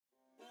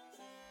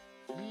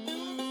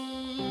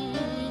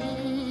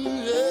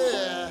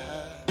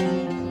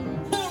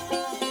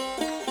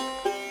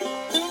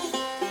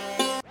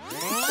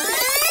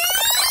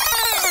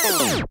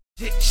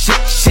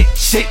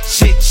shit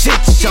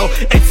show.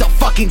 It's a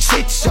fucking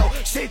shit show.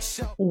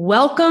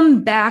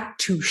 Welcome back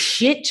to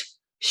Shit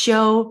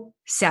Show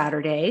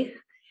Saturday.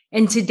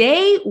 And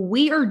today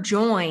we are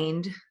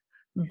joined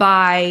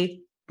by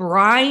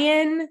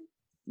Bryan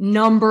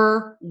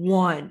number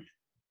one.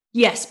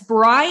 Yes,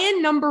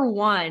 Bryan number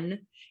one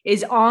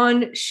is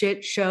on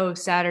Shit Show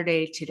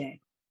Saturday today.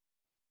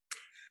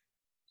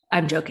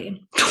 I'm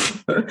joking.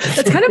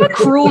 That's kind of a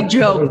cruel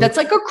joke. That's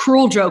like a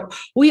cruel joke.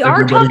 We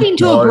are talking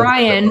to a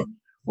Bryan.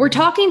 We're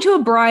talking to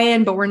a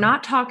Bryan, but we're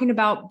not talking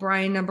about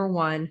Bryan number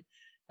one.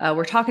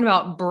 We're talking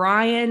about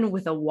Bryan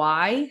with a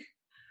Y.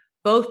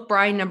 Both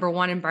Bryan number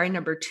one and Bryan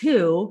number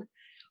two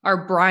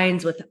are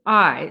Bryans with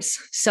I's.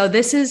 So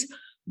this is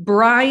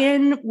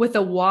Bryan with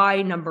a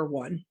Y number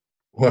one.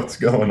 What's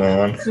going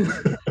on?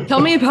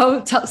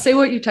 Say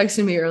what you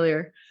texted me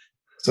earlier.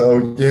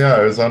 So yeah,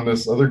 I was on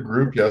this other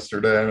group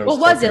yesterday. And what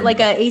was it? Like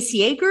a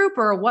ACA group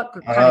or what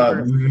kind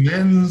of group?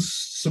 Men's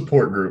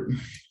support group.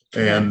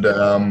 And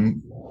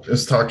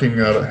is talking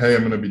about, hey,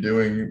 I'm going to be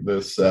doing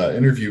this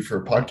interview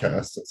for a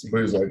podcast. And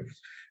somebody was like,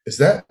 is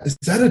that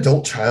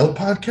adult child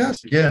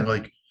podcast? Yeah. And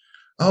like,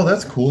 oh,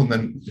 that's cool. And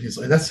then he's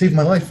like, that saved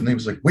my life. And he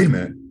was like, wait a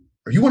minute,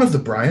 are you one of the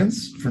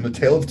Bryans from the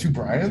Tale of Two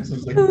Bryans? I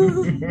was like,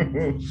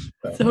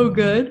 so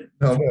good.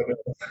 No.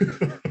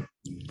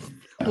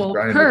 Well,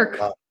 Bryan, Kirk.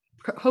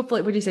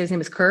 Hopefully, what do you say? His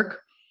name is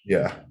Kirk?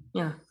 Yeah.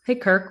 Yeah. Hey,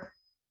 Kirk.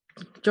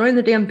 Join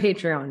the damn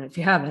Patreon if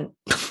you haven't.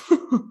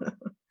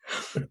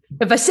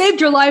 If I saved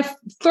your life,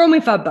 throw me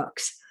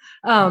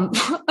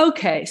 $5.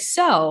 Okay,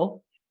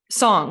 so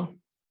song.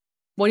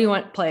 What do you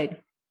want played?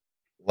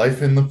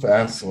 Life in the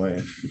Fast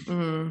Lane.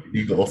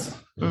 Eagles.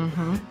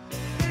 Mm-hmm.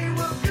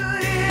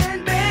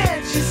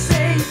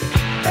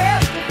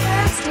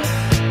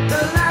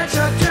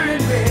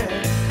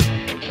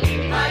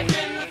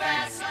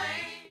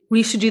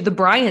 We should do the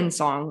Bryan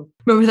song.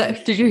 Remember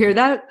that? Did you hear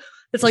that?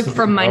 It's like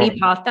from Monty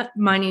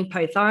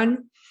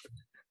Python.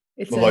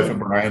 It's The Life of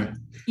Bryan.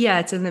 Yeah,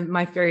 it's in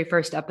my very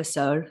first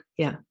episode.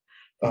 Yeah.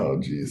 Oh,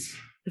 geez.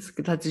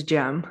 That's a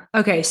gem.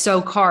 Okay, so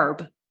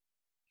carb.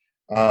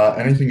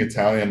 Anything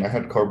Italian. I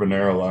had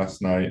carbonara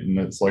last night, and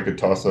it's like a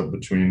toss-up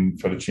between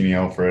fettuccine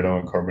alfredo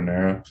and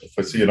carbonara. If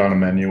I see it on a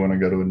menu when I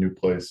go to a new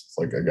place, it's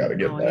like I gotta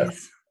get that.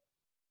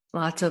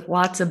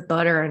 Lots of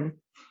butter and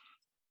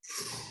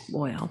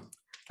oil.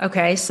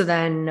 Okay, so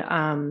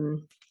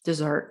then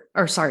dessert,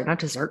 or sorry, not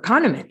dessert,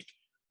 condiment.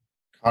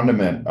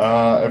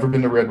 Ever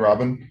been to Red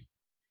Robin?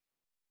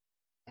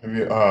 Have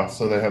you?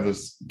 So they have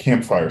this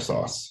campfire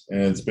sauce,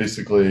 and it's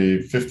basically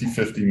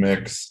 50-50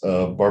 mix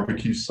of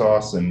barbecue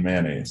sauce and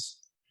mayonnaise.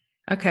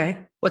 Okay.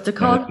 What's it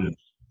called?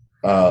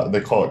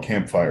 They call it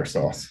campfire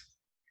sauce.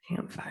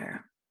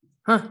 Campfire.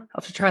 Huh. I'll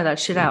have to try that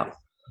shit out.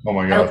 Oh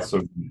my God.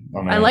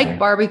 I like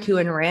barbecue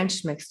and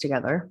ranch mixed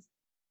together.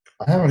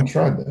 I haven't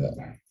tried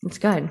that. It's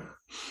good.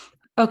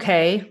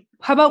 Okay.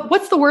 How about,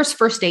 what's the worst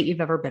first date you've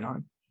ever been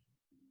on?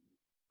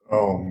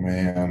 Oh,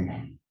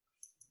 man.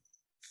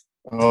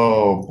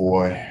 Oh,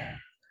 boy.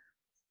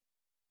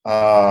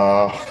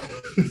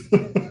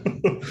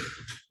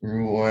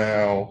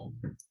 Well,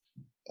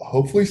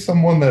 hopefully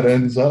someone that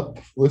ends up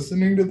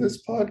listening to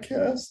this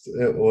podcast.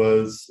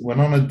 Went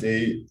on a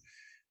date.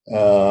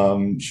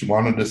 She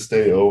wanted to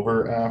stay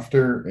over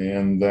after,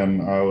 and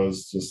then I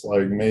was just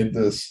like, made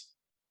this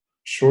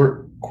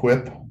short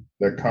quip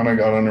that kind of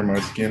got under my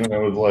skin, and I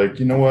was like,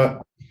 you know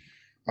what?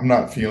 I'm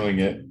not feeling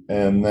it.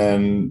 And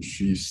then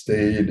she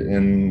stayed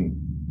in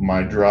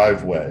my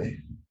driveway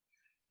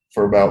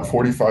for about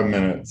 45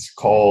 minutes,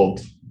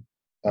 called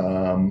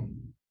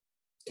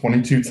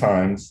 22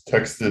 times,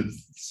 texted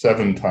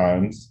 7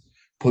 times.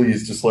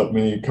 Please just let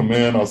me come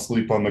in. I'll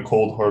sleep on the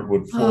cold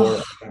hardwood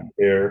floor. I don't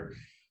care.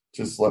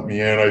 Just let me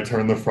in. I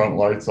turned the front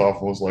lights off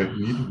and was like,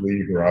 you need to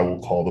leave or I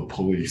will call the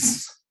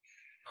police.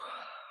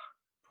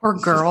 Poor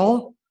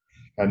girl.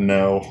 I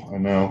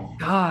know.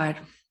 God.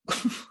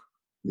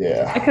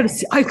 Yeah.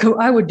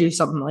 I would do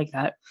something like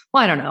that.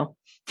 Well, I don't know.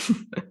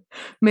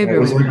 Maybe it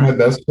was like my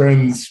best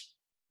friend's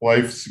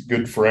wife's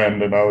good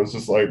friend, and I was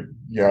just like,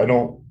 yeah, I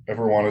don't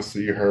ever want to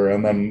see her.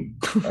 And then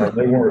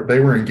they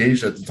were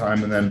engaged at the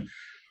time, and then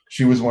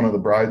she was one of the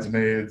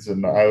bridesmaids,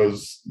 and I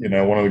was,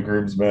 one of the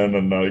groomsmen,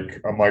 and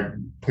I'm like,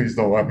 please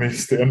don't let me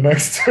stand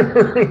next to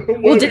her.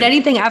 Well, did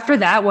anything after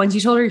that, once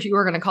you told her you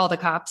were going to call the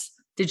cops,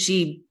 did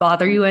she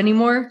bother you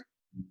anymore?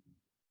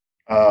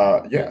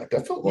 Yeah,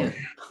 definitely.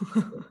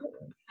 Yeah.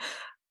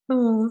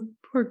 Oh,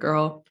 poor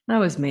girl. That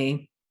was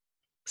me.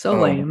 So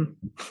lame.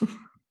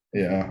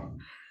 Yeah.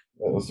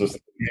 It was just,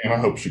 I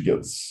hope she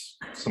gets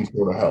some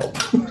sort of help.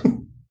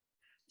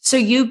 So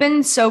you've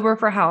been sober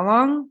for how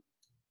long?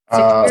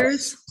 6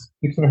 years?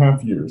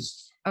 6.5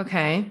 years.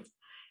 Okay.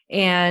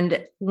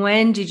 And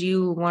when did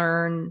you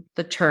learn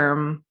the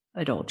term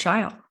adult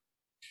child?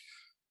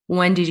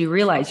 When did you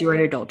realize you were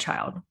an adult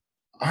child?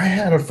 I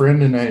had a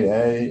friend in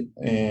AA,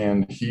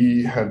 and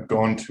he had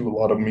gone to a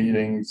lot of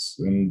meetings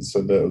and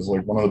said that it was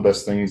like one of the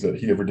best things that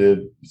he ever did.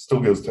 He still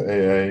goes to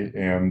AA,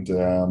 and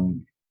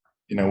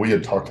we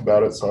had talked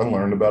about it, so I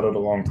learned about it a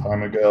long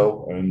time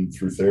ago, and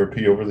through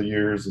therapy over the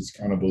years, it's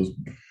kind of those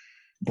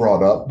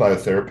brought up by a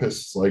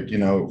therapist, like,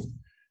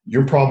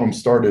 your problem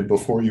started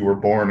before you were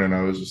born. And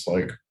I was just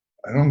like,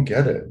 I don't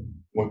get it.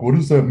 Like, what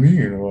does that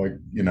mean? Like,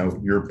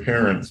 your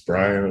parents,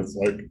 Bryan, it's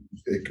like,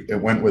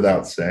 it went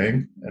without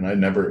saying. And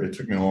it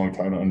took me a long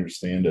time to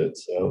understand it.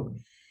 So,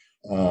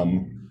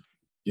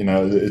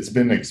 it's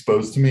been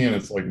exposed to me, and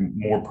it's like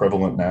more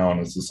prevalent now. And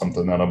this is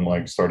something that I'm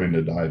like starting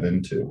to dive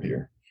into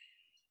here.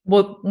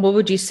 What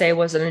would you say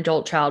was an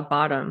adult child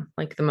bottom,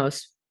 like the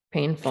most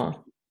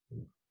painful?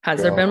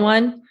 Has there been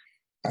one?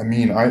 I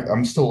mean,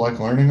 I'm still like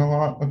learning a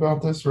lot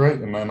about this, right?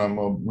 And then I'm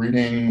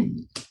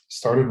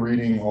started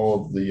reading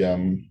all of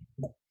the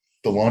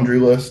laundry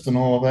list and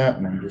all of that.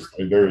 And I'm just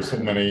like, there are so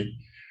many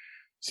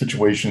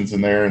situations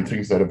in there and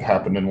things that have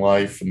happened in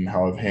life and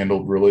how I've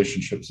handled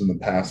relationships in the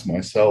past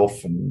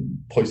myself and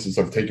places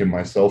I've taken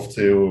myself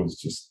to. It was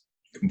just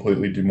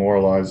completely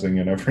demoralizing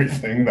and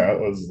everything. That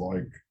was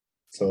like,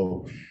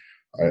 so.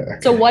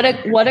 So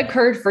what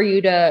occurred for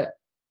you to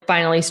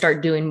finally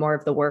start doing more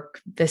of the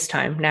work this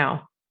time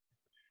now?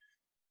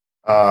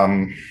 A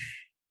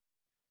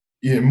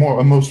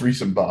most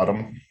recent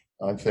bottom,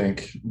 I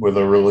think, with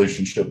a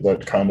relationship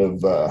that kind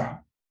of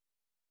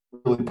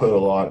really put a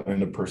lot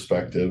into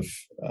perspective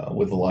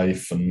with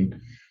life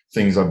and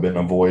things I've been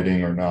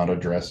avoiding or not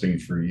addressing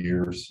for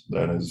years.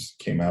 That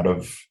came out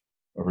of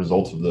a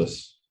result of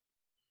this.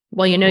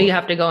 Well, you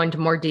have to go into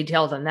more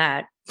detail than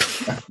that.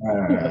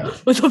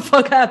 What the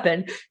fuck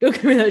happened? Don't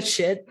give me that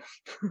shit.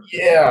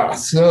 Yeah.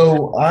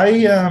 So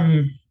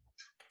I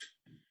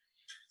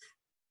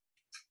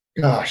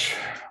gosh,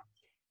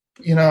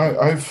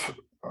 I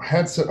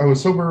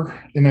was sober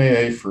in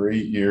AA for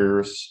 8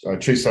 years. I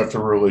chased after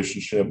a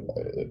relationship.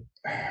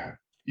 At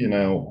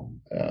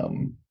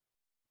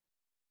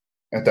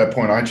that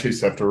point, I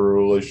chased after a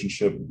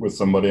relationship with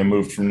somebody. I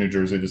moved from New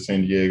Jersey to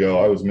San Diego.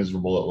 I was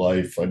miserable at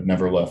life. I'd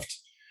never left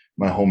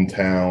my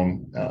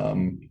hometown.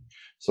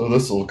 So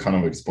this will kind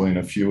of explain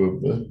a few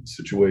of the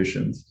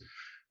situations.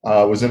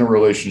 I was in a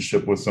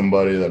relationship with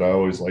somebody that I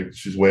always like,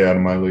 she's way out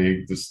of my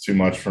league. This is too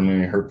much for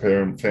me. Her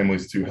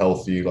family's too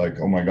healthy. Like,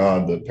 oh my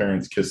God, the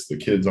parents kiss the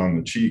kids on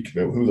the cheek.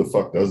 Who the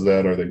fuck does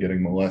that? Are they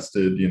getting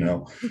molested?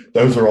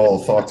 Those are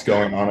all thoughts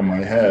going on in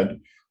my head.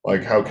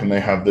 Like, how can they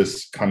have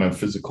this kind of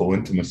physical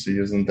intimacy?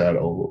 Isn't that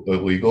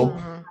illegal?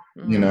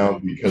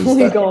 Because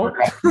illegal.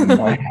 In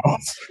my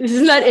house.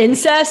 Isn't that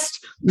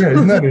incest? Yeah,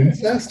 isn't that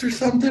incest or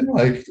something?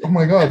 Like, oh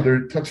my God,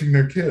 they're touching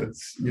their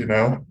kids,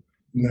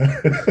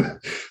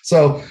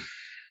 So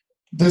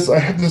I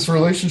had this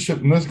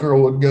relationship, and this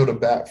girl would go to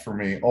bat for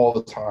me all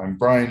the time.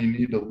 Bryan, you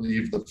need to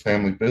leave the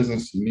family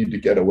business. You need to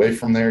get away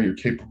from there. You're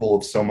capable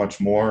of so much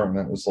more. And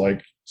it was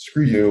like,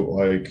 screw you.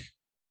 Like,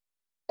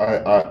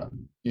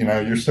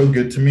 you're so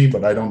good to me,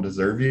 but I don't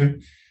deserve you.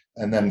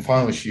 And then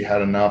finally she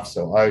had enough.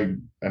 So I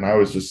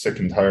was just sick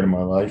and tired of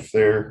my life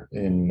there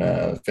in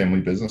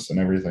family business and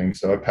everything.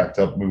 So I packed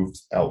up, moved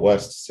out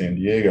west to San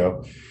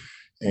Diego,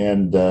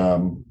 and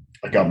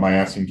I got my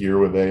ass in gear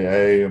with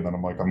AA. And then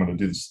I'm like, I'm going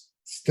to do the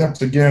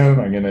steps again.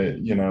 I'm going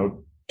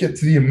to, get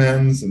to the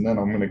amends, and then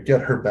I'm going to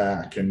get her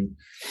back. And,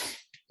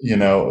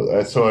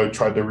 so I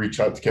tried to reach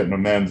out to get an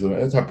amends. And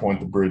at that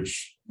point, the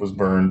bridge was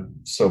burned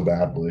so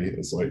badly.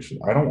 It's like,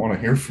 I don't want to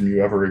hear from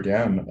you ever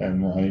again.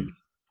 And like,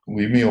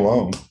 leave me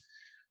alone.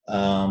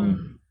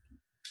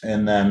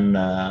 And then,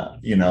 I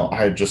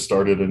had just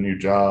started a new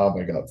job.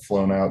 I got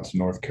flown out to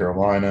North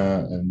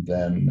Carolina. And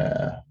then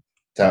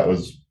that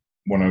was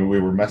when we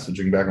were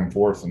messaging back and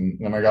forth. And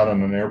then I got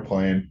on an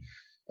airplane,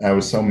 and I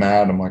was so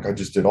mad. I'm like, I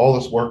just did all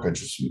this work. I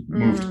just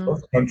moved to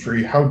the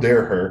country. How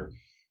dare her?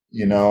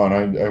 And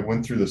I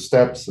went through the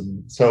steps.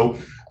 And so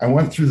I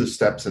went through the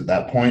steps at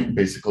that point,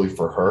 basically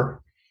for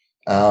her,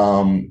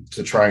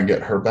 to try and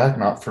get her back,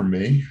 not for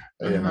me,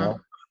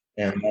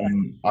 And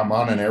then I'm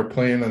on an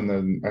airplane, and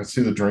then I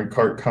see the drink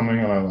cart coming,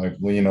 and I like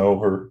lean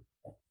over,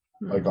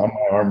 like on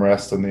my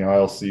armrest in the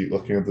aisle seat,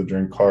 looking at the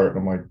drink cart, and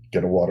I'm like,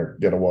 get a water,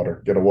 get a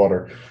water, get a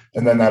water.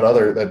 And then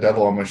that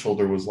devil on my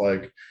shoulder was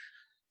like,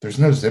 there's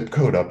no zip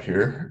code up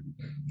here.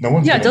 No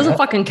one's. Yeah, it doesn't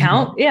fucking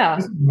count. Yeah. It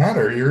doesn't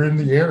matter. You're in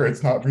the air.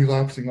 It's not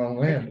relapsing on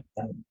land.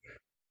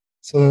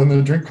 So then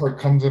the drink cart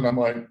comes in. I'm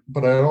like,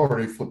 but I had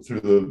already flipped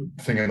through the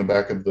thing in the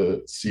back of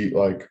the seat,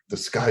 like the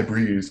sky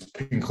breeze,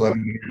 pink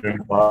lemonade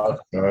and vodka.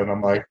 And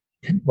I'm like,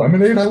 pink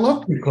lemonade? I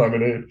love pink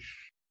lemonade.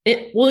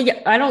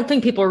 I don't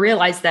think people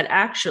realize that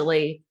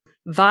actually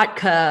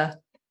vodka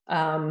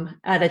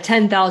at a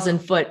 10,000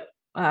 foot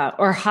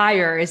or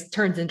higher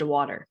turns into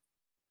water.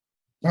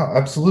 Oh,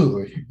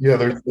 absolutely. Yeah,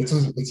 it's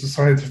a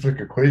scientific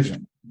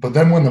equation. But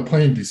then when the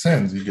plane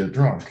descends, you get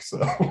drunk. So,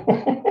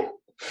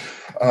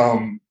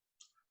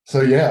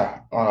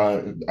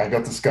 I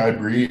got the sky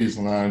breeze,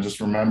 and then I just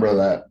remember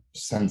that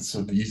sense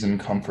of ease and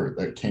comfort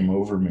that came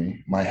over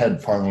me. My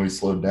head finally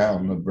slowed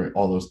down.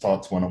 All those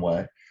thoughts went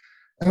away.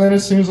 And then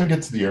as soon as I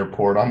get to the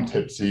airport, I'm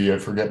tipsy. I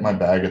forget my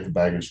bag at the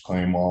baggage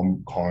claim while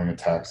I'm calling a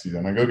taxi.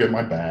 Then I go get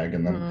my bag,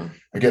 and then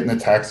I get in the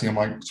taxi. I'm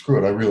like,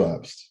 screw it, I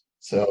relapsed.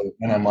 So,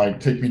 and I'm like,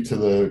 take me to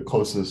the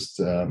closest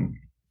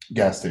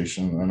gas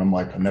station. And I'm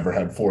like, I never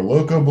had Four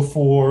Loko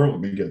before. Let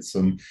me get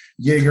some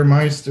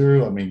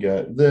Jägermeister. Let me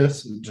get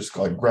this. Just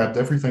like grabbed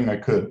everything I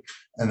could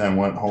and then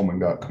went home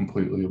and got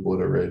completely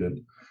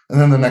obliterated. And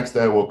then the next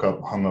day I woke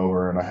up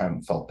hungover and I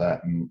hadn't felt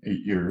that in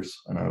 8 years.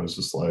 And I was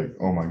just like,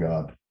 oh my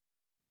God,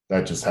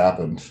 that just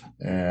happened.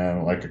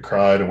 And like I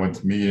cried and went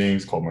to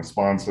meetings, called my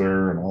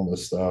sponsor and all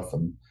this stuff.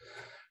 And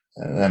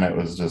then it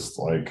was just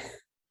like,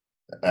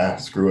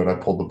 screw it. I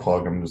pulled the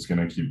plug. I'm just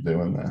going to keep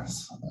doing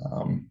this.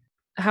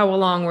 How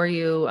long were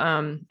you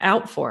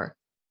out for?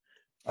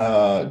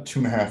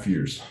 2.5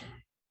 years.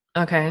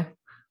 Okay.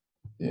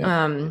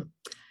 Yeah.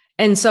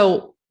 And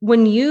so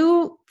when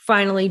you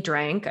finally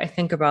drank, I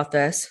think about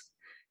this,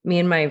 me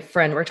and my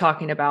friend were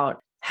talking about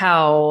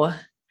how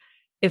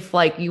if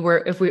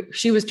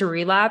she was to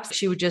relapse,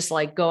 she would just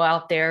like go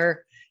out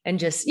there and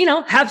just,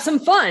 have some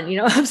fun,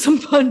 have some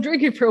fun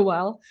drinking for a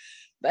while.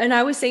 And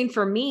I was saying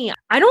for me,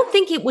 I don't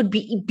think it would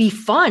be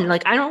fun.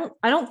 Like, I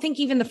don't think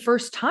even the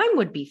first time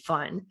would be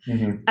fun.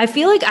 Mm-hmm. I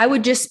feel like I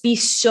would just be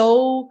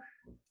so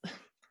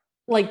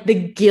like the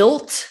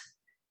guilt,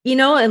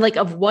 and like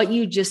of what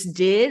you just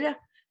did.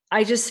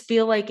 I just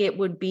feel like I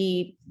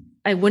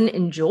wouldn't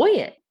enjoy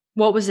it.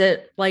 What was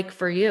it like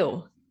for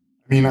you?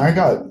 I mean, I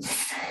got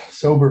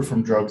sober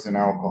from drugs and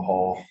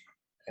alcohol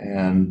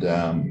and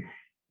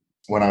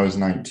when I was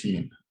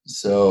 19.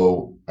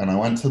 So, and I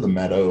went to the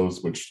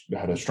Meadows, which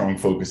had a strong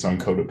focus on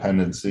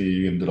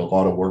codependency and did a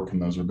lot of work in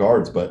those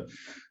regards. But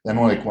then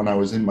like when I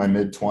was in my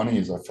mid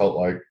 20s, I felt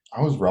like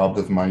I was robbed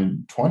of my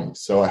 20s.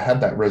 So I had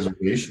that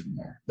reservation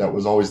there that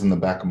was always in the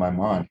back of my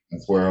mind.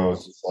 That's where I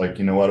was just like,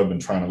 you know what, I've been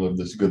trying to live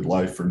this good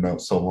life for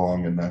so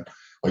long, and then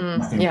like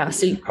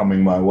nothing's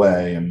coming my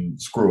way,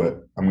 and screw it,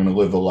 I'm going to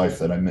live the life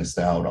that I missed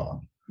out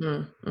on.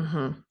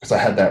 Because I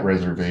had that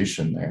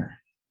reservation there.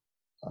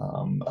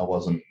 I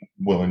wasn't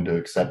willing to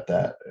accept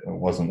that. I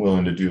wasn't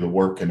willing to do the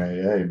work in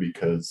AA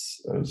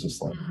because I was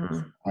just like,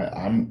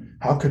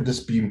 how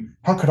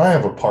could I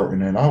have a part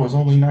in it? I was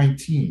only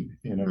 19,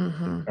 kind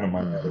of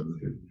my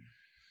attitude.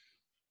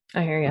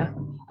 I hear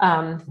you.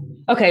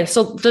 Okay.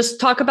 So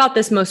just talk about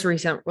this most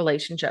recent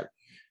relationship.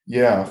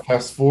 Yeah.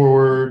 Fast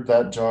forward,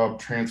 that job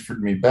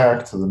transferred me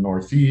back to the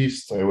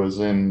Northeast.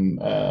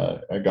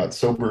 I got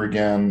sober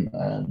again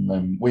and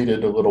then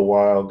waited a little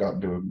while, got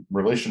into a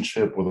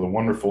relationship with a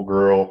wonderful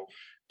girl.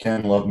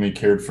 Ken loved me,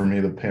 cared for me.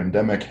 The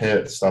pandemic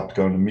hit, stopped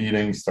going to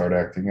meetings, started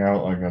acting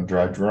out like a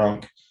dry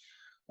drunk.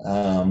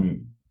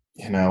 Me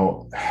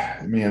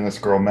and this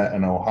girl met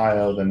in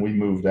Ohio. Then we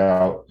moved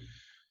out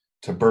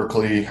to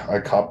Berkeley.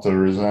 I copped the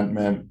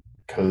resentment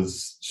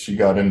because she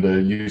got into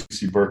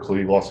UC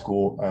Berkeley Law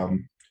School.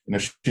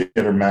 She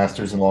had her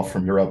master's in law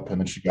from Europe, and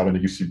then she got into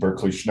UC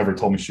Berkeley. She never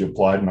told me she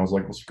applied, and I was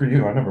like, well, screw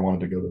you. I never wanted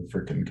to go to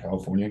freaking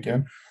California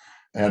again.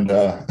 And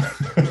the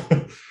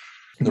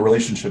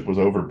relationship was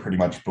over pretty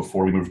much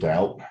before we moved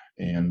out.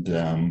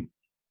 And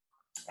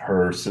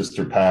her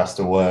sister passed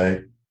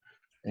away.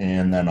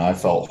 And then I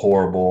felt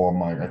horrible. I'm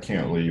like, I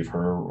can't leave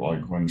her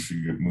like when she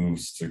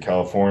moves to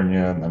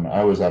California. And then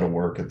I was out of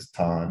work at the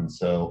time.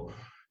 So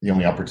the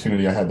only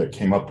opportunity I had that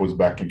came up was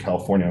back in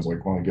California. I was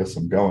like, well, I guess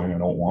I'm going. I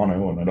don't want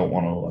to, and I don't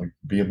want to like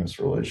be in this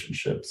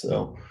relationship.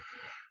 So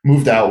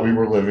moved out. We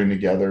were living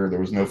together. There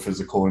was no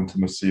physical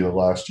intimacy the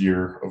last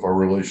year of our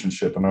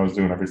relationship. And I was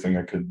doing everything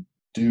I could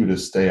do to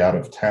stay out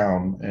of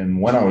town. And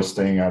when I was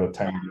staying out of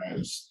town, I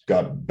just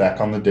got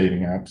back on the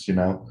dating apps,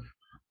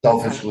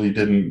 selfishly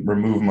didn't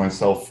remove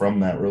myself from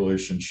that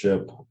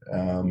relationship.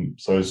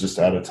 So I was just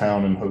out of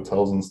town in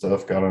hotels and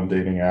stuff, got on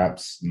dating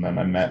apps. And then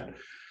I met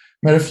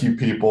a few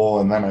people,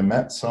 and then I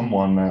met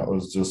someone that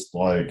was just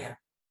like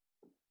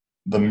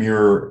the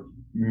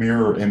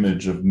mirror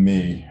image of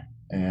me.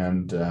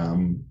 And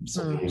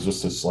so it was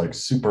just this like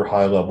super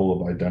high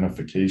level of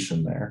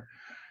identification there.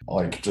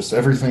 Like just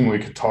everything we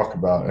could talk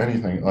about,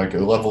 anything, like a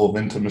level of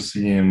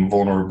intimacy and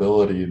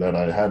vulnerability that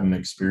I hadn't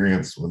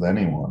experienced with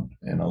anyone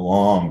in a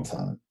long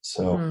time.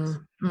 So,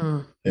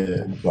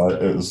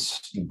 but it was,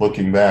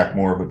 looking back,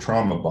 more of a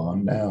trauma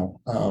bond now.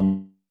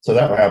 So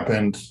that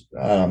happened.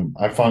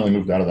 I finally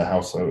moved out of the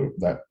house,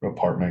 that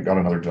apartment, got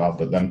another job,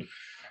 but then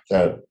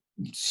that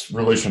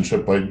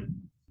relationship,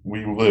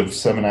 we lived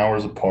 7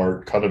 hours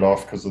apart, cut it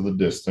off because of the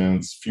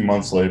distance. A few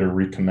months later,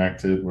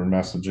 reconnected. We're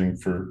messaging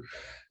for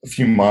a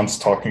few months,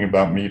 talking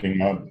about meeting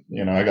up.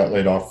 I got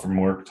laid off from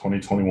work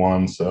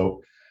 2021.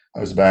 So I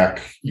was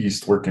back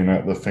east working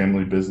at the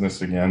family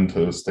business again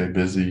to stay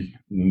busy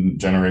and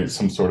generate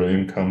some sort of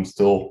income,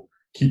 still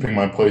keeping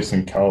my place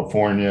in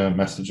California,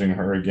 messaging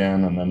her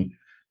again. And then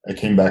I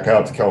came back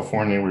out to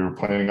California. We were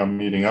planning on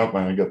meeting up,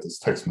 and I got this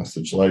text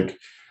message like,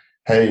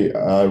 hey,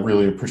 I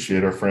really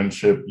appreciate our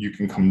friendship. You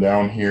can come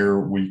down here.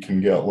 We can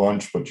get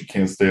lunch, but you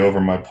can't stay over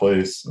my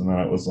place. And then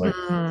it was like,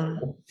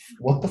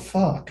 what the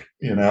fuck,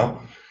 And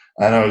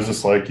I was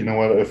just like, you know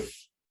what,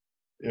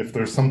 if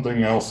there's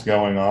something else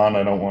going on,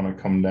 I don't want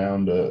to come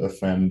down to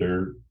offend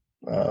or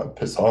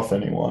piss off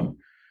anyone.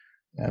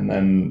 And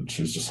then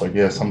she was just like,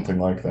 yeah, something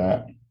like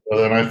that. But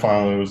then I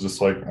finally was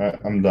just like,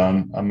 I'm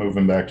done. I'm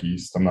moving back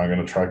east. I'm not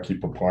going to try to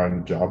keep applying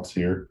to jobs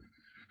here.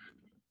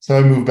 So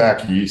I moved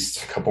back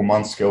east. A couple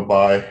months go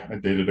by. I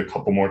dated a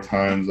couple more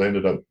times. I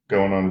ended up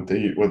going on a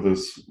date with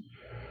this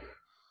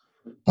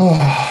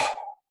a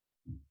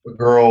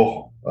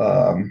girl.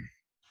 I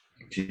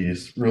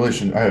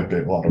have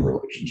a lot of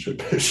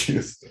relationship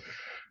issues.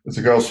 It's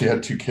a girl. She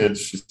had 2 kids.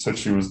 She said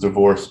she was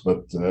divorced,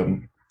 but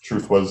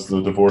truth was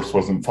the divorce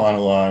wasn't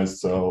finalized.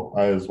 So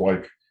I was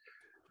like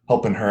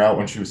helping her out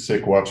when she was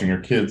sick, watching her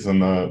kids,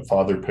 and the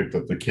father picked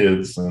up the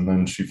kids. And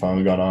then she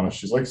finally got honest.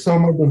 She's like, "So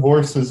my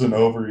divorce isn't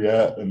over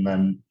yet." And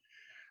then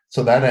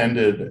so that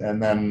ended,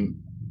 and then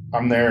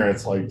I'm there.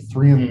 It's like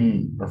 4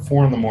 in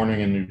the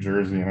morning in New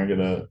Jersey, and I get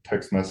a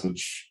text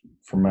message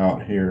from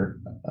out here.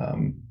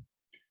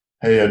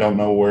 Hey, I don't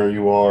know where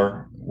you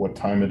are, what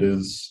time it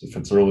is, if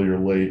it's early or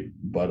late,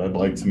 but I'd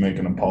like to make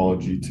an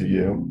apology to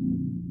you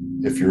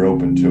if you're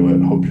open to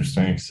it. Hope you're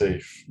staying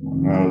safe.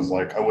 And I was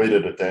like, I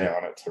waited a day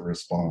on it to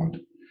respond.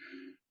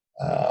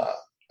 And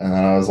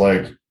then I was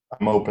like,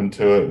 I'm open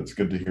to it. It's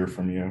good to hear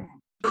from you.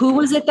 Who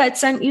was it that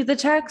sent you the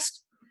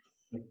text?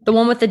 The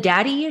one with the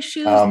daddy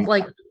issues? No.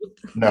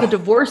 The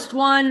divorced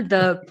one?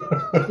 The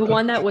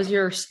one that was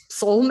your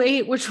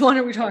soulmate? Which one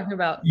are we talking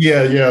about?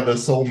 Yeah, the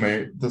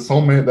soulmate. The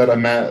soulmate that I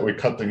met, we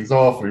cut things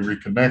off, we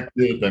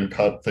reconnected, then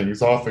cut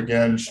things off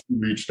again. She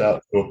reached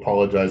out to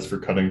apologize for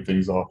cutting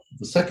things off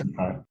the second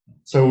time.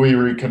 So we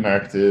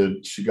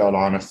reconnected. She got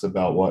honest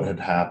about what had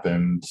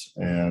happened.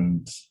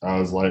 And I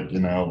was like,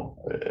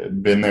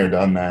 been there,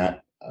 done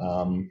that.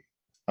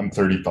 I'm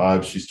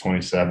 35, she's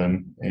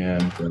 27.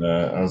 And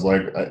I was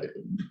like,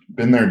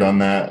 been there, done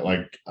that.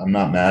 Like, I'm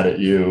not mad at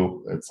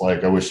you. It's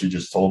like, I wish you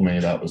just told me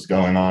that was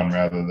going on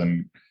rather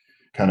than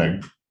kind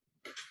of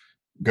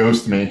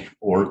ghost me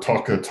or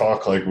talk the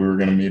talk like we were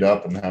going to meet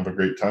up and have a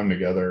great time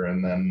together.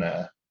 And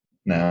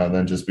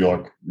then just be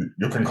like,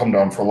 you can come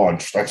down for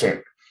lunch. That's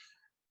it.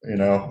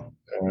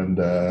 And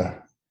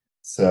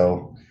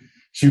so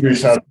she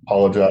reached out to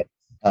apologize.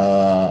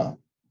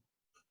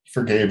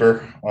 Forgave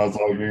her. I was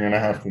like, you're going to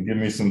have to give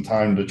me some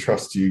time to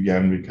trust you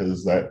again,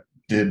 because that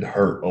did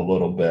hurt a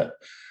little bit.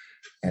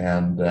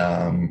 And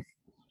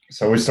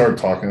so we started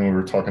talking. We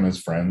were talking as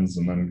friends,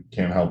 and then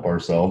can't help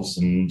ourselves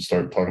and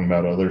start talking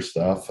about other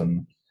stuff.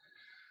 And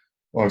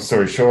long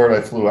story short, I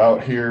flew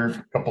out here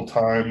a couple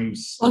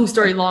times. Long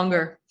story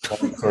longer.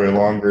 Long story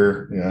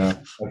longer. Yeah.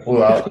 I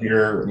flew out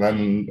here, and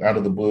then out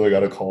of the blue, I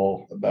got a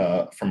call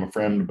from a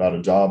friend about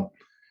a job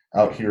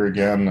out here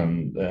again.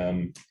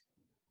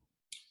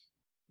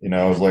 And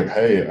I was like,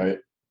 hey, I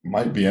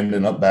might be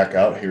ending up back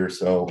out here,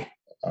 so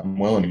I'm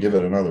willing to give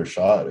it another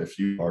shot if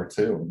you are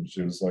too. And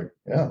she was like,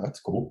 yeah, that's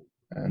cool.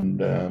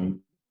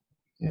 And,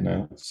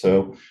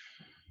 so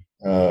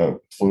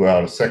flew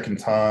out a second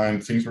time.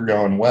 Things were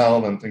going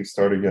well, then things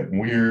started getting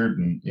weird.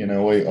 And,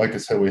 like I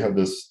said, we have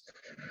this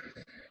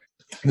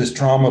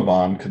trauma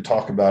bond, could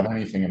talk about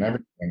anything and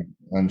everything.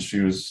 And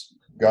she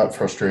got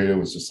frustrated,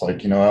 was just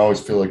like, I always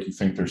feel like you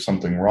think there's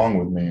something wrong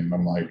with me. And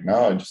I'm like,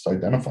 no, I just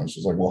identify.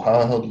 She's like, well, how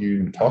the hell do you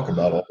even talk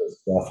about all this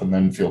stuff and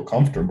then feel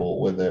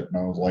comfortable with it? And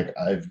I was like,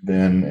 I've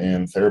been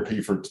in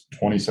therapy for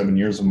 27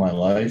 years of my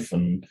life.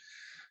 And,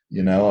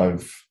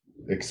 I've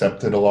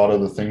accepted a lot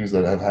of the things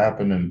that have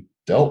happened and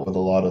dealt with a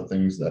lot of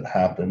things that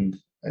happened.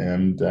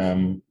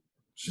 And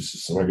she's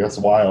just like, that's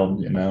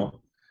wild,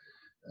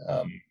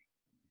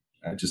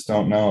 I just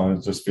don't know.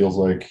 It just feels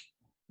like,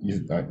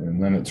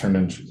 and then it turned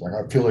into, she's like,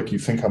 I feel like you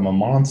think I'm a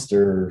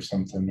monster or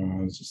something. And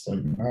I was just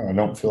like, no, I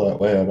don't feel that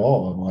way at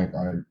all. I'm like,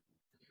 I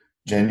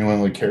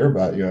genuinely care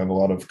about you. I have a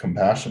lot of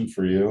compassion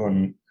for you,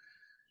 and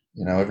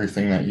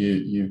everything that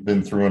you've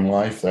been through in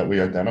life that we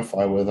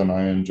identify with, and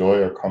I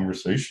enjoy our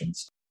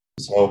conversations.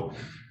 So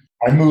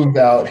I moved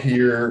out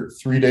here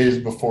 3 days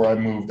before I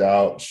moved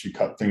out. She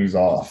cut things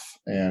off,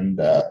 and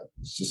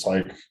it's just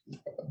like,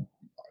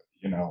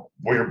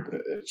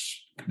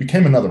 it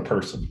became another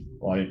person,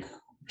 like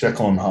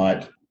Jekyll and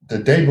Hyde. The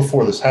day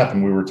before this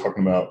happened, we were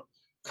talking about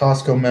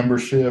Costco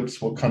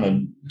memberships, what kind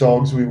of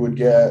dogs we would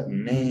get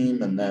and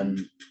name, and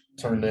then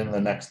turned in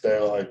the next day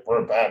like,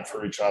 we're bad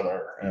for each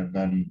other. And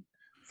then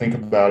think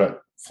about it,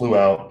 flew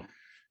out,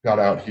 got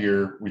out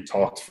here. We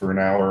talked for an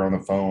hour on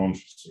the phone.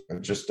 I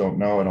just don't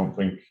know. I don't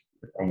think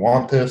I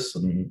want this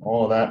and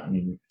all of that.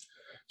 And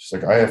she's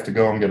like, I have to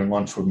go. I'm getting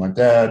lunch with my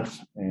dad.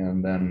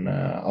 And then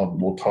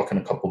we'll talk in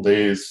a couple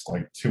days.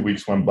 Like 2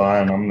 weeks went by,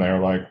 and I'm there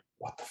like,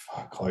 what the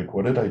fuck? Like,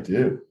 what did I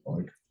do?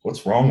 Like,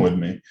 what's wrong with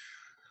me?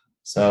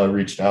 So I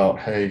reached out,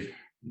 hey,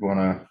 you want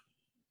to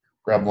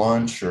grab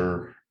lunch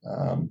or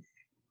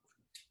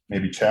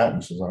maybe chat?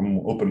 And she's like, I'm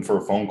open for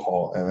a phone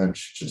call. And then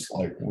she just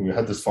like, we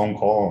had this phone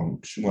call,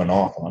 and she went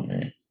off on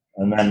me.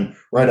 And then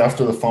right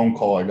after the phone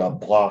call, I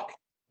got blocked.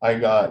 I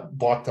got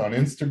blocked on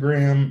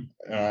Instagram,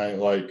 and I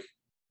like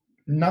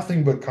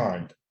nothing but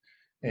kind,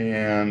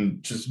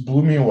 and just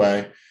blew me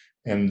away.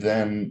 And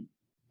then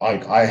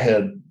like I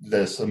had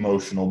this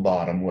emotional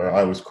bottom where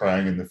I was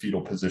crying in the fetal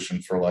position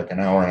for like an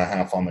hour and a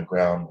half on the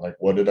ground. Like,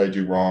 what did I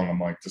do wrong? I'm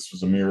like, this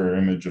was a mirror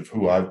image of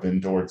who I've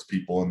been towards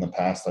people in the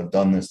past. I've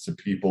done this to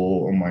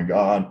people. Oh my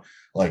God.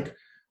 Like,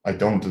 I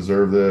don't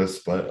deserve this,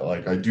 but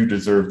like I do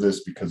deserve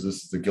this because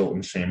this is the guilt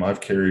and shame I've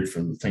carried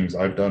for the things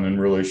I've done in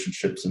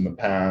relationships in the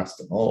past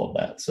and all of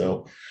that.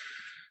 So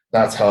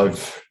that's how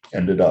I've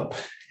ended up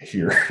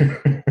here.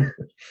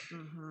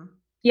 Mm-hmm.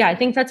 Yeah, I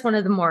think that's one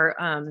of the more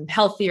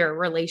healthier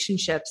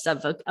relationships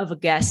of a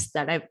guest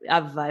that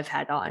I've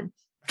had on.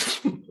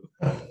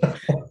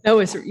 That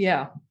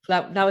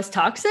was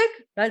toxic.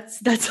 That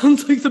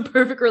sounds like the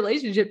perfect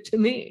relationship to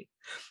me.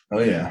 Oh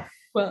yeah.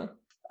 Well,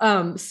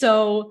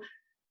 so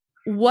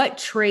what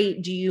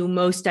trait do you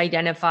most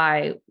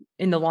identify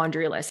in the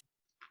laundry list?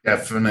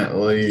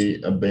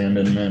 Definitely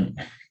abandonment,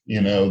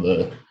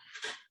 the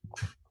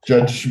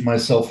judge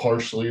myself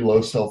harshly, low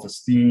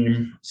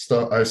self-esteem,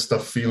 I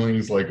stuff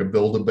feelings like a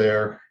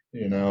Build-A-Bear,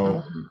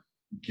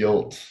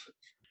 guilt.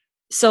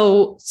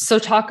 So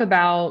talk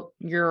about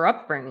your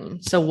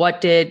upbringing. So what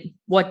did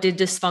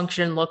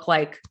dysfunction look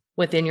like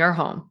within your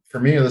home? For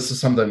me, this is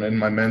something in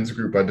my men's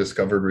group I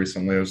discovered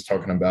recently. I was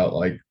talking about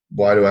like,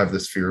 why do I have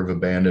this fear of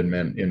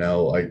abandonment? And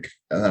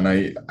then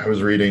I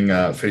was reading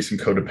Facing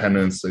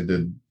Codependence.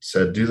 They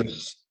said, do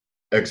this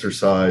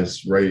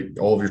exercise, write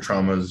all of your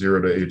traumas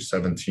 0 to age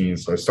 17.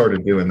 So I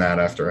started doing that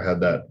after I had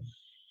that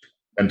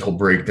mental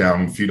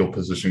breakdown, fetal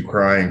position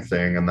crying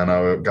thing. And then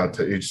I got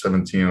to age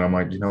 17 and I'm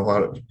like, you know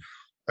what?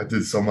 I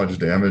did so much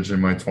damage in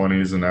my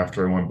 20s. And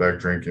after I went back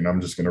drinking, I'm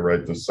just going to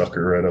write this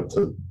sucker right up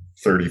to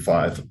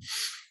 35.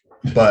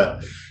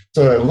 But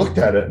so I looked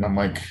at it and I'm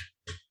like,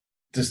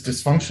 this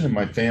dysfunction in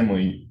my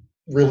family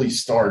really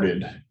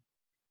started.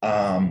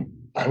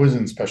 I was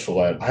in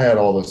special ed. I had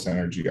all this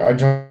energy. I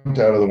jumped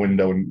out of the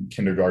window in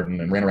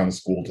kindergarten and ran around the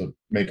school to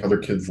make other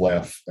kids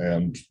laugh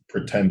and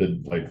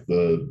pretended like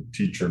the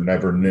teacher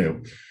never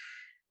knew.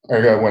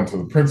 I went to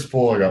the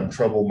principal. I got in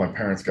trouble. My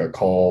parents got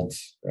called.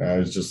 I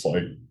was just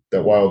like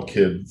that wild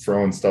kid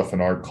throwing stuff in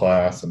art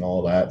class and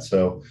all that.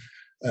 So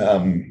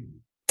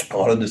a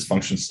lot of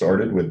dysfunction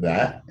started with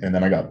that. And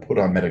then I got put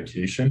on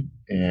medication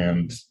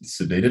and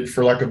sedated,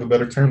 for lack of a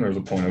better term. There was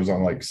a point I was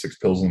on like 6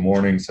 pills in the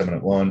morning, 7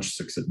 at lunch,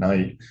 6 at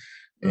night.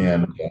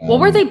 And what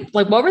were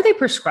they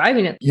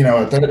prescribing it?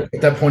 At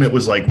that point, it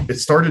was like, it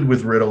started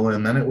with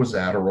Ritalin, then it was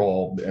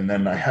Adderall. And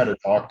then I had a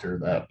doctor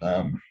that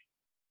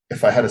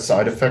if I had a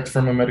side effect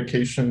from a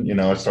medication,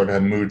 I started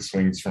having mood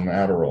swings from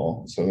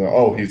Adderall.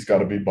 So, he's got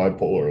to be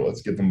bipolar.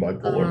 Let's give him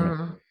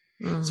bipolar.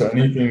 Mm-hmm. So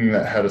anything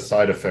that had a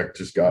side effect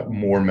just got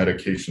more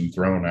medication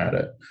thrown at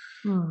it.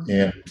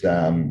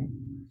 And,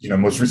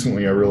 most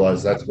recently I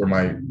realized that's where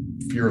my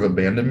fear of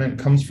abandonment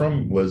comes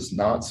from, was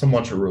not so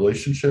much a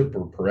relationship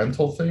or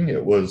parental thing.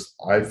 It was,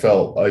 I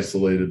felt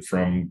isolated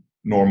from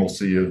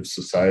normalcy of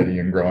society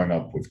and growing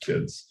up with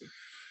kids.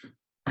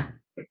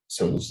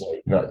 So it was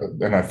like,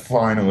 and I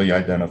finally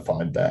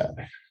identified that.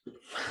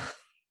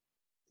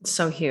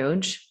 So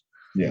huge.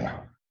 Yeah.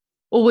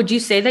 Well, would you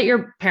say that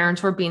your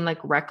parents were being like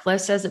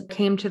reckless as it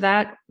came to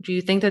that? Do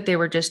you think that they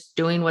were just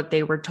doing what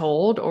they were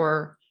told,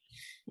 or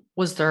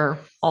was there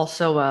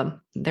also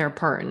their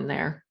part in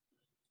there?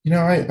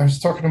 I was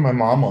talking to my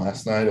mom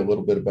last night a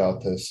little bit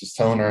about this, just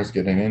telling her I was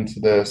getting into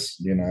this,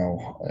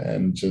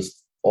 and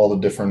just all the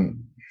different,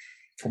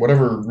 for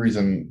whatever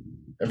reason,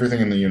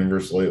 everything in the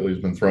universe lately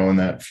has been throwing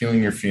that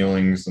feeling your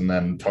feelings and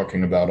then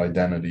talking about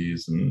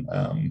identities. And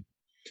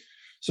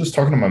so I was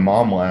talking to my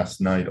mom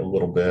last night a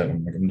little bit.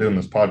 I'm like, I'm doing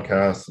this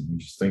podcast and I'm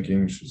just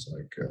thinking, she's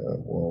like,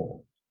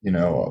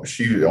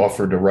 she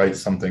offered to write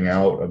something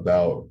out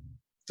about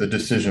the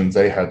decisions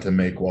they had to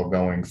make while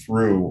going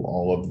through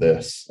all of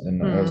this.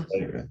 And I was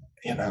like,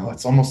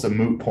 it's almost a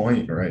moot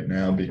point right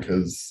now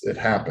because it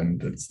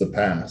happened. It's the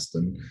past.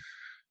 And,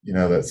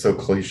 that's so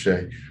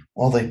cliche.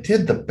 Well, they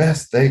did the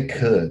best they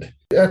could.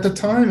 At the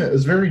time, it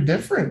was very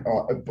different.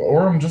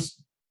 Or I'm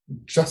just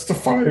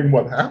justifying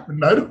what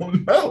happened. I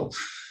don't know.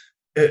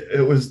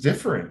 It was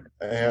different.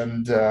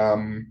 And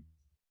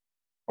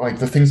like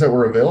the things that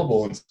were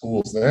available in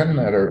schools then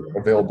that are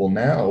available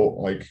now,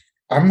 like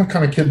I'm the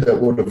kind of kid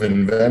that would have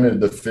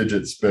invented the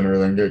fidget spinner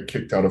and then get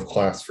kicked out of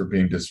class for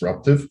being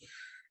disruptive.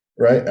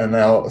 Right. And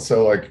now,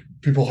 so like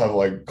people have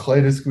like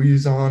clay to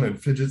squeeze on and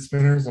fidget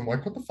spinners. I'm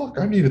like, what the fuck?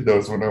 I needed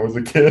those when I was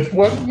a kid.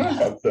 Why didn't I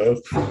have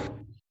those?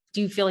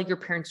 Do you feel like your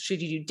parents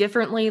treated you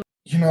differently?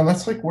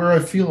 That's like where I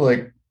feel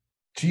like,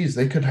 geez,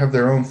 they could have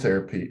their own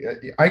therapy.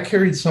 I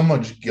carried so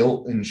much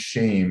guilt and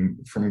shame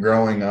from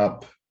growing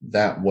up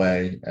that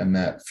way, and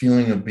that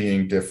feeling of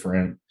being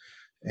different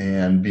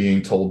and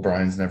being told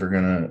Bryan's never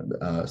going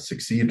to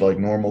succeed like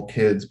normal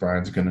kids.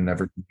 Bryan's going to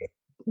never.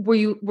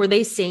 Were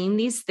they saying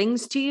these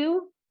things to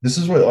you? This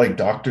is what like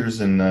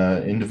doctors in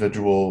the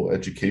individual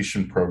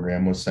education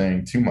program was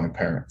saying to my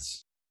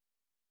parents.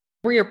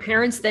 Were your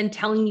parents then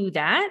telling you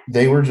that?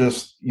 They were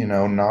just,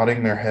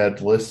 nodding their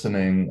head,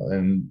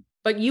 listening.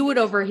 But you would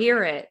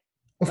overhear it.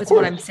 That's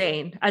what I'm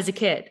saying, as a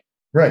kid.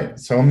 Right.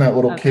 So I'm that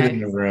little kid in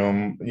the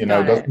room,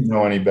 doesn't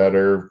know any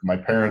better. My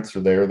parents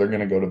are there. They're going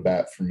to go to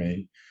bat for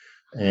me.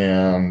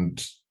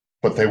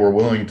 But they were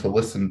willing to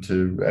listen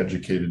to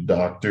educated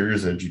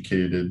doctors,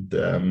 educated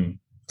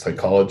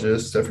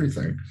psychologists,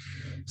 everything.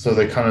 So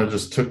they kind of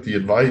just took the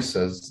advice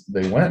as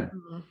they went.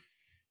 Mm-hmm.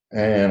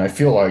 And I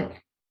feel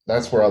like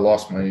that's where I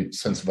lost my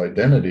sense of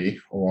identity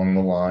along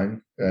the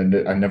line,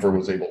 and I never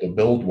was able to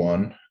build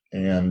one.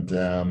 And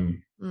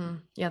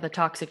Yeah, the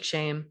toxic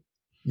shame.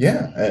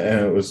 yeah,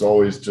 and it was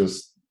always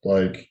just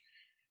like,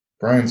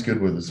 Bryan's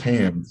good with his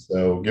hands,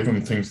 so give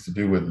him things to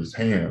do with his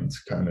hands,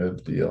 kind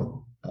of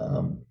deal.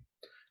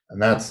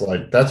 And that's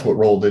what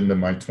rolled into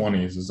my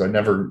 20s. Is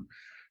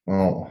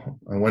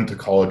I went to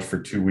college for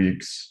 2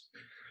 weeks.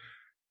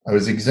 I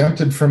was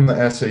exempted from the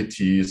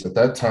SATs. At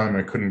that time,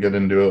 I couldn't get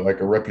into like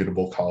a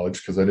reputable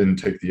college because I didn't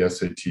take the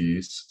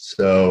SATs.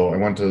 So I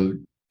went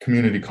to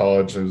community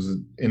college. I was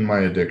in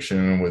my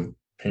addiction with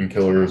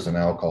painkillers and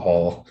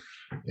alcohol.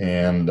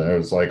 And I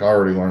was like, I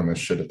already learned this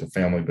shit at the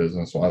family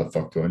business. Why the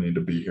fuck do I need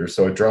to be here?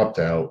 So I dropped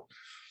out.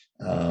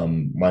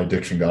 My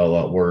addiction got a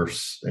lot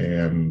worse,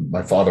 and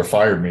my father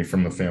fired me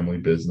from the family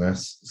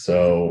business.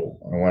 So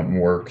I went and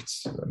worked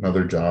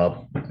another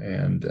job,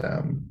 and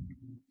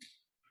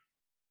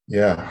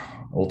yeah,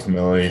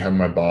 ultimately had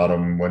my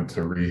bottom, went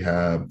to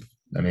rehab,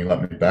 and he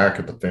let me back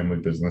at the family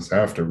business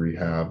after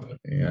rehab.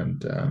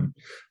 And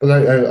but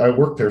I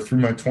worked there through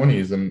my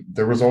 20s, and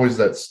there was always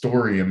that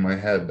story in my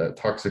head, that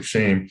toxic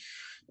shame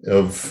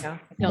of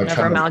you'll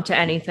never amount to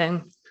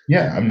anything.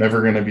 Yeah, I'm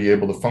never going to be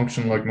able to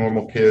function like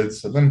normal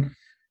kids. So then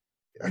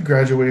I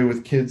graduated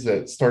with kids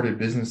that started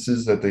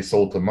businesses that they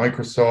sold to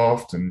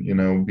Microsoft,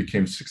 and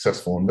became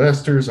successful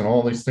investors and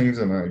all these things.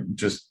 And I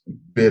just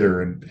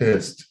bitter and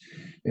pissed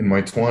in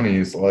my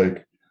 20s,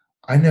 like,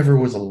 I never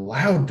was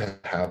allowed to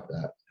have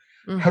that.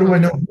 Mm-hmm. How do I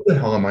know who the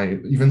hell am I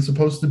even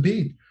supposed to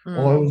be?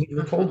 All I was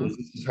ever told was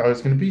this is how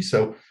it's going to be.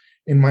 So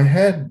in my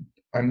head,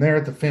 I'm there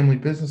at the family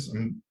business.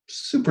 I'm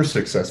super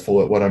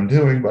successful at what I'm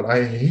doing, but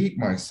I hate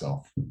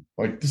myself.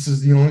 Like, this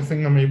is the only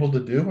thing I'm able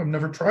to do. I've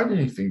never tried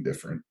anything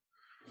different.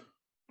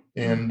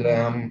 And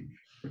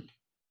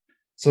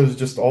so it's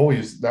just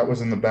always, that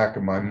was in the back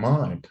of my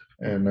mind.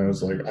 And I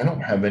was like, I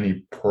don't have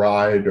any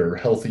pride or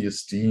healthy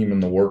esteem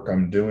in the work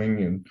I'm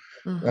doing.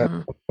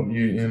 And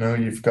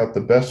you've got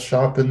the best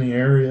shop in the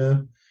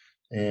area,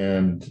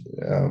 and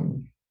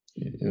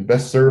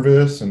best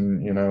service,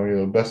 and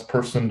you're the best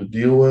person to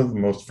deal with,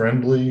 most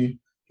friendly.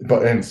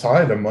 But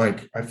inside, I'm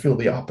like, I feel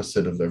the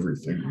opposite of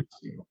everything.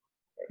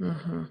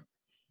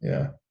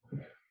 Yeah.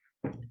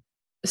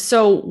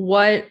 So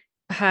what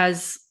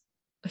has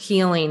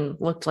healing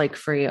looked like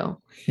for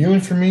you? Healing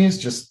for me is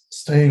just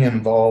staying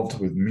involved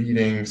with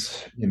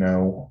meetings.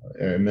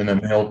 I'm in a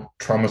male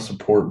trauma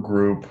support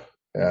group.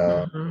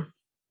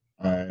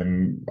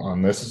 I'm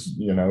on this,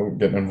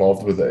 getting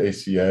involved with the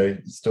ACA,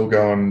 still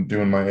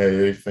doing my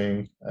AA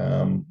thing.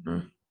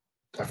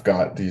 I've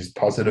got these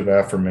positive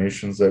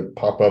affirmations that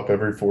pop up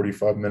every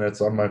 45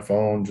 minutes on my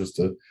phone, just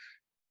to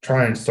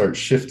try and start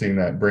shifting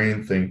that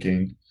brain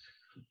thinking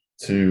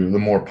to the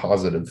more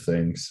positive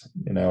things,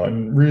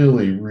 and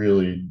really,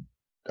 really,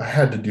 I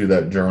had to do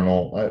that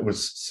journal. It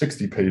was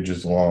 60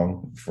 pages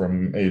long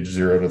from age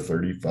 0 to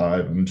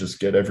 35, and just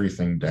get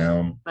everything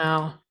down.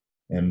 Wow.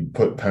 And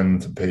put pen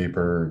to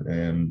paper,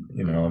 and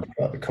I've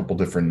got a couple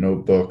different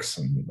notebooks,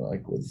 and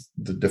like with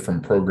the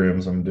different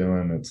programs I'm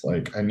doing, it's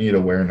like I need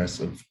awareness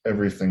of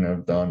everything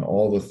I've done,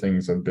 all the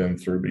things I've been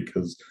through,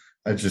 because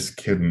I just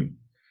couldn't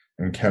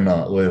and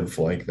cannot live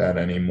like that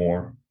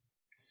anymore.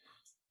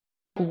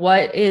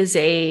 What is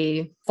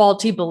a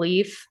faulty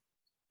belief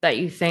that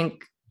you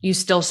think you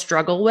still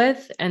struggle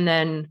with, and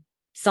then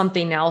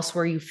something else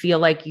where you feel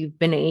like you've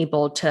been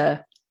able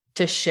to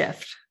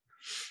shift?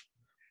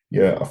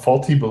 Yeah, a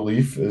faulty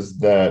belief is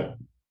that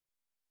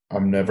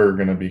I'm never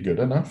going to be good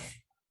enough.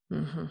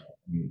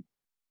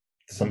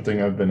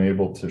 Something I've been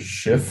able to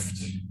shift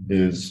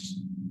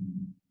is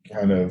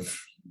kind of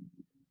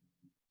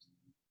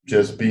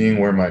just being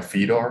where my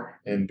feet are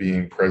and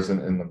being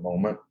present in the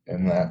moment,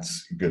 and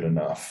that's good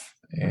enough.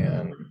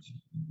 And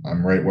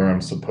I'm right where I'm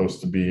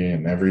supposed to be,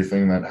 and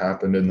everything that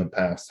happened in the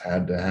past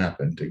had to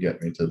happen to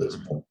get me to this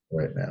point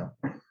right now.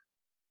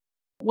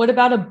 What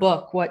about a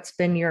book? What's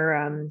been your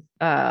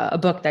a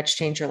book that's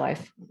changed your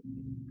life?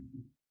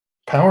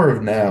 Power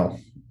of Now,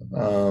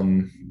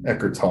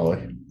 Eckhart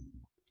Tolle,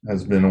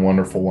 has been a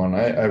wonderful one.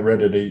 I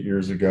read it 8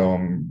 years ago.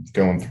 I'm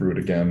going through it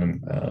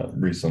again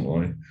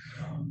recently,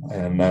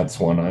 and that's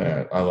one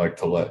I like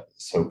to let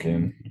soak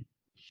in.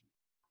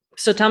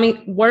 So tell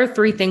me, what are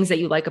 3 things that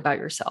you like about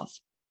yourself?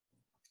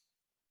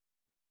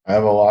 I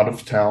have a lot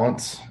of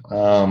talents.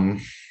 I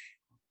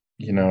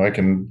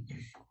can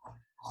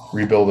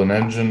rebuild an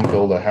engine,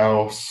 build a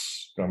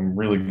house. I'm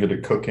really good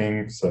at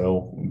cooking,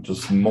 so I'm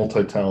just a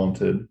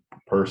multi-talented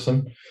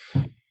person.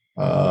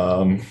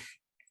 I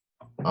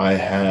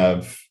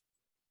have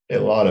a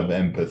lot of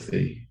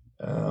empathy,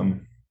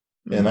 and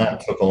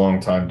that took a long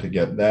time to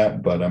get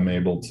that, but I'm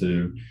able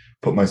to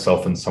put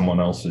myself in someone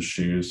else's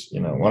shoes.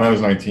 When I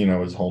was 19, I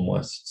was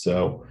homeless,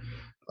 so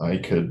I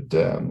could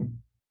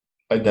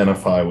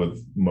identify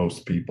with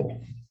most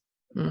people.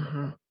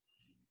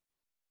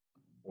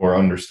 Or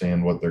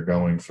understand what they're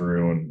going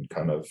through, and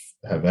kind of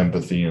have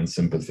empathy and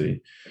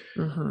sympathy,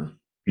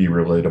 be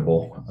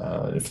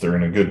relatable, if they're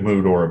in a good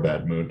mood or a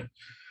bad mood.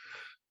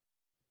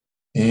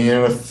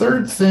 And a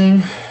third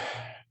thing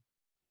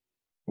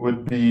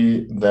would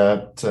be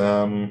that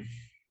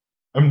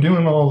I'm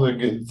doing all the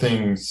good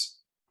things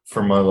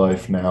for my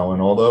life now.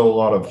 And although a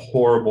lot of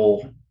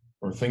horrible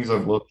or things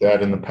I've looked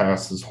at in the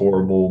past as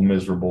horrible,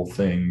 miserable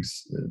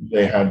things,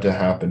 they had to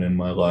happen in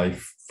my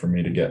life for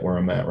me to get where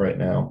I'm at right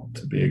now,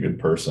 to be a good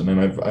person.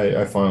 And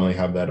I finally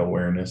have that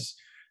awareness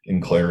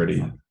and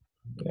clarity.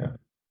 Yeah.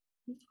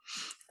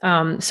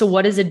 So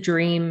what is a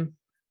dream,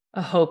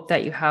 a hope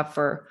that you have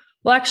for,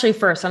 well, actually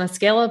first on a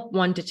scale of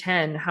 1 to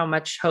 10, how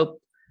much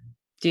hope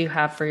do you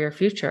have for your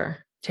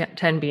future?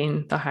 10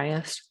 being the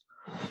highest.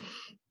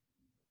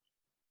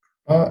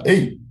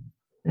 8.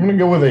 I'm going to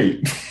go with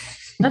 8.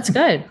 That's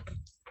good.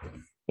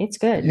 It's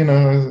good. You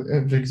know,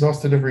 I've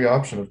exhausted every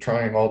option of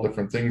trying all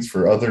different things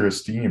for other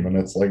esteem. And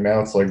it's like,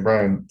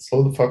 Bryan,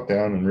 slow the fuck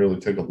down and really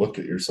take a look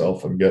at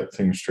yourself and get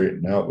things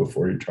straightened out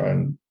before you try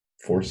and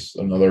force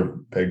another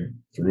peg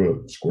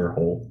through a square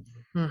hole.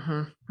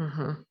 Mm-hmm,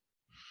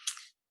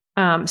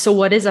 mm-hmm. So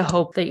what is a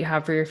hope that you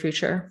have for your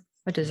future?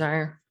 A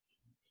desire?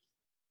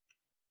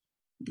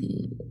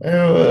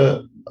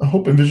 A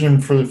hope and vision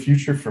for the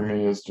future for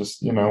me is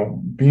just,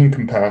 being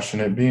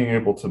compassionate, being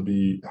able to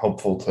be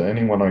helpful to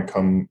anyone I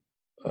come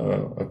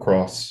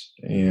across,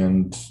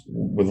 and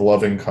with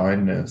loving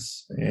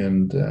kindness,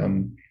 and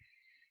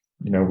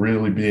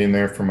really being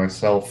there for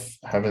myself,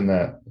 having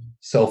that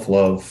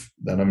self-love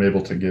that I'm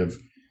able to give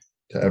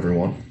to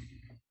everyone.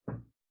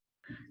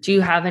 Do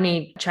you have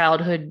any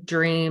childhood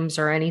dreams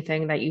or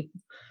anything that you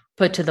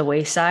put to the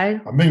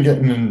wayside? I've been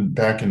getting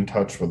back in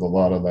touch with a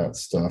lot of that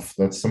stuff.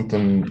 That's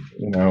something,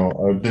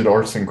 I did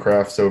arts and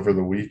crafts over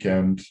the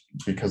weekend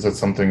because it's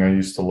something I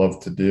used to love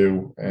to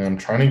do. And I'm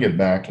trying to get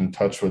back in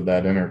touch with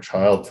that inner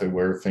child to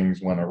where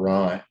things went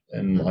awry,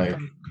 and like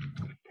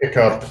pick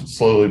up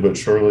slowly but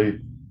surely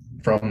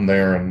from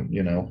there, and,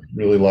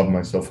 really love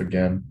myself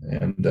again,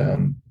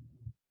 and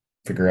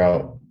figure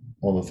out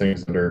all the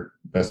things that are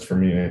best for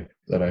me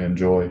that I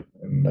enjoy,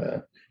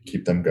 and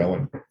keep them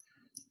going.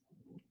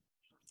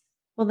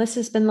 Well, this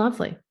has been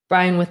lovely.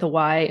 Bryan with a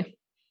Y,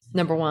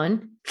 number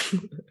 1. The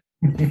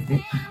man they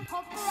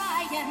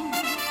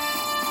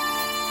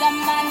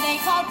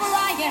call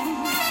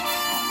Bryan.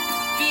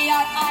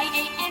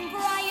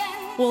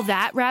 Brian. Well,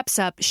 that wraps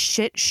up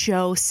Shit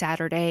Show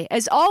Saturday.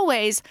 As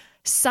always,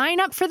 sign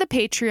up for the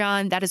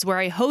Patreon. That is where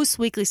I host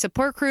weekly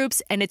support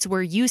groups, and it's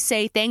where you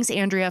say, thanks,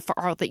 Andrea, for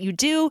all that you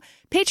do.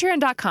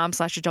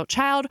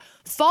 Patreon.com/adultchild.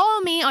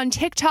 Follow me on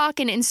TikTok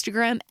and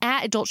Instagram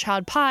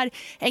 @adultchildpod,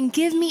 and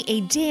give me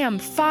a damn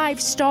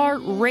 5-star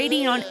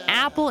rating on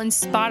Apple and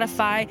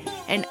Spotify,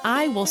 and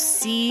I will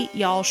see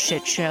y'all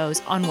shit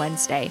shows on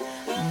Wednesday.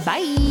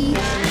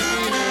 Bye.